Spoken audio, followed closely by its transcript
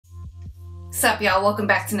Sup y'all, welcome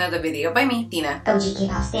back to another video by me, Tina. OG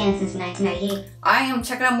K-pop STAN since 1998. I am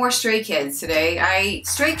checking out more Stray Kids today.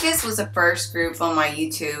 Stray Kids was the first group on my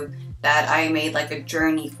YouTube that I made like a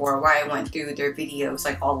journey for, where I went through their videos,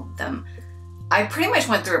 like all of them. I pretty much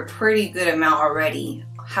went through a pretty good amount already.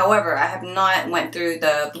 However, I have not went through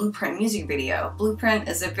the Blueprint music video. Blueprint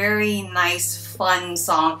is a very nice, fun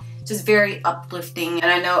song. Just very uplifting,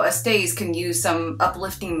 and I know Stays can use some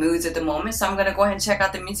uplifting moods at the moment, so I'm gonna go ahead and check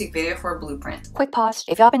out the music video for Blueprint. Quick pause.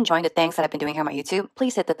 If y'all been enjoying the things that I've been doing here on my YouTube,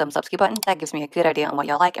 please hit the thumbs up button. That gives me a good idea on what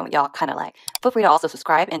y'all like and what y'all kind of like. Feel free to also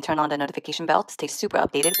subscribe and turn on the notification bell to stay super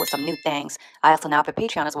updated with some new things. I also now have a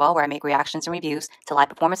Patreon as well, where I make reactions and reviews to live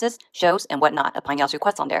performances, shows, and whatnot upon y'all's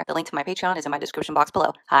requests on there. The link to my Patreon is in my description box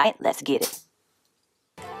below. Alright, let's get it.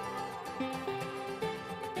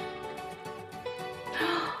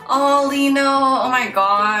 Oh, Lino, oh my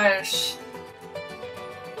gosh.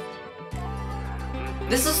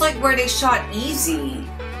 This is like where they shot Easy.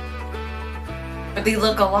 But they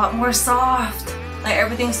look a lot more soft. Like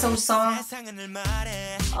everything's so soft.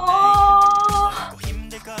 Oh.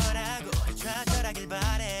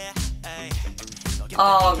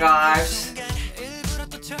 Oh gosh.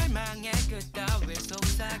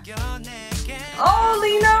 Oh,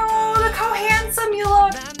 Lino, look how handsome you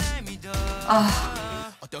look. Oh.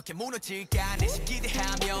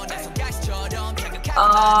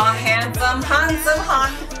 Oh, handsome,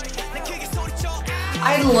 hon.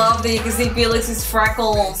 I love that you can see Felix's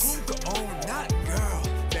freckles.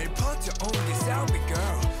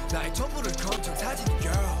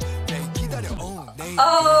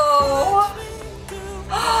 Oh,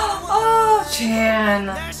 oh, Chan.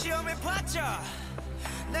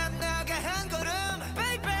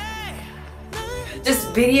 This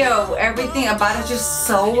video, everything about it just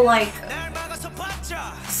so like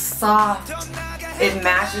soft. It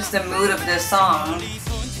matches the mood of this song.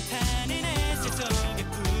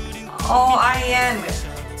 Oh, IN.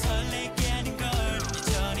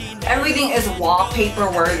 Everything is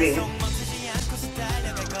wallpaper worthy.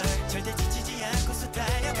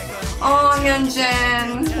 Oh,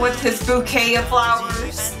 Hyunjin with his bouquet of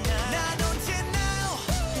flowers.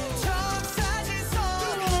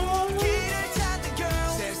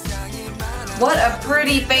 What a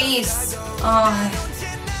pretty face! Oh,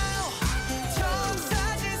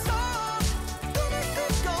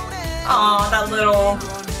 oh, that little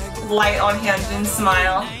light on Hyunjin's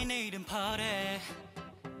smile.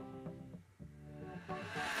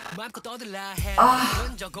 Oh,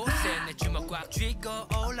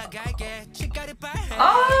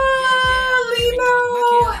 oh, Lino!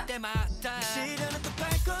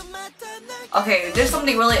 Okay, there's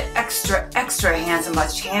something really extra handsome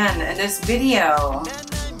about Chan in this video.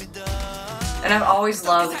 And I've always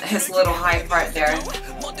loved his little hype right there.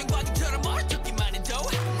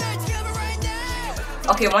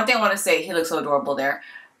 Okay, one thing I want to say, he looks so adorable there.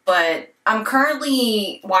 But I'm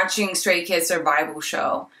currently watching Stray Kids Survival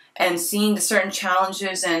Show, and seeing the certain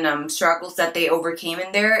challenges and struggles that they overcame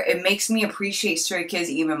in there, it makes me appreciate Stray Kids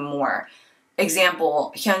even more.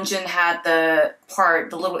 Example, Hyunjin had the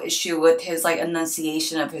little issue with his like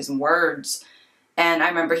enunciation of his words, and I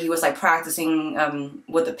remember he was like practicing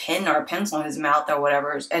with a pen or a pencil in his mouth or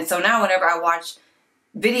whatever. And so now whenever I watch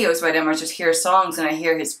videos by them or just hear songs and I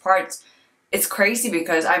hear his parts, it's crazy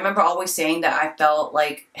because I remember always saying that I felt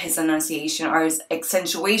like his enunciation or his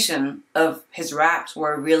accentuation of his raps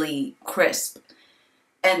were really crisp.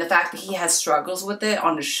 And the fact that he has struggles with it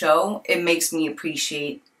on the show, it makes me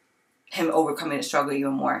appreciate him overcoming the struggle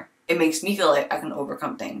even more. It makes me feel like I can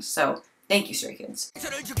overcome things. So, thank you, Stray Kids. This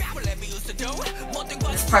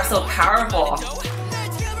part's so powerful.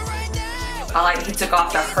 I like that he took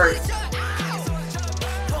off the hurt.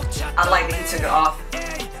 I like that he took it off.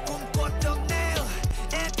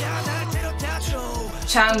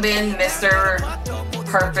 Changbin, Mr.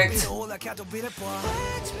 Perfect.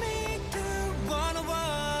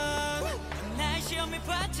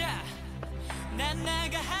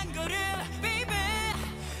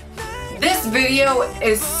 This video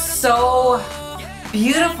is so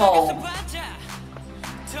beautiful.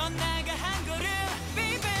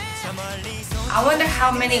 I wonder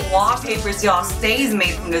how many wallpapers y'all Stays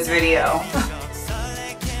made from this video.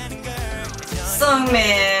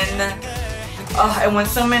 Sungmin. Oh, and when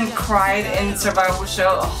Sungmin cried in Survival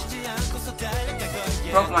Show, oh,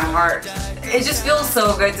 broke my heart. It just feels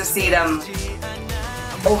so good to see them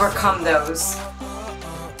overcome those.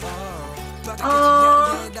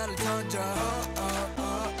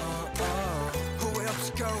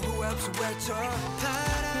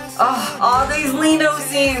 Oh, all these Lino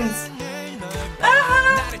scenes.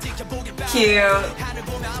 Cute.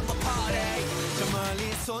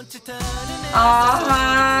 Aw,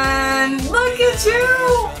 look at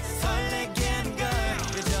you!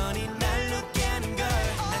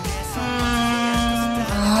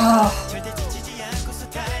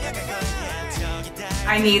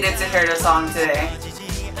 I needed to hear the song today.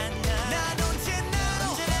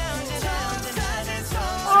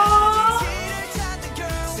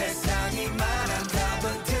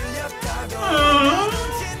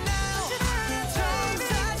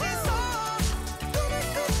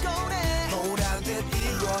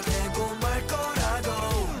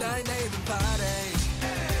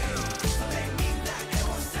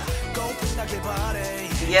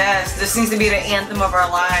 Yes, this seems to be the anthem of our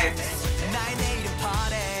lives.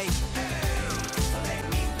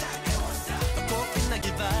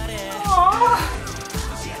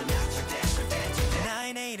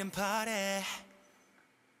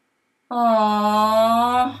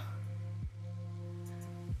 Aww.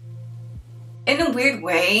 In a weird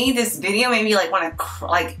way, this video made me like want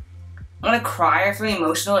to cry or feel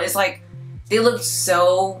emotional. It's like they look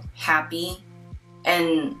so happy,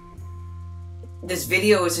 and this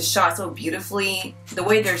video is just shot so beautifully. The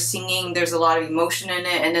way they're singing, there's a lot of emotion in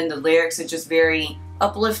it, and then the lyrics are just very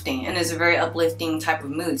uplifting, and it's a very uplifting type of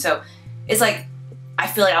mood. So it's like, I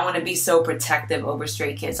feel like I want to be so protective over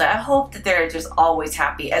Stray Kids. Like, I hope that they're just always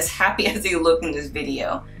happy as they look in this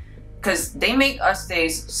video, because they make us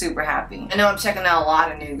days super happy. I know I'm checking out a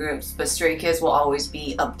lot of new groups, but Stray Kids will always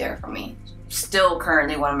be up there for me. Still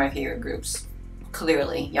currently one of my favorite groups.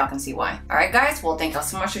 Clearly, y'all can see why. Alright guys, well thank y'all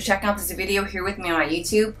so much for checking out this video here with me on my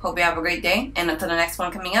YouTube. Hope you have a great day, and until the next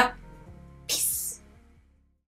one coming up,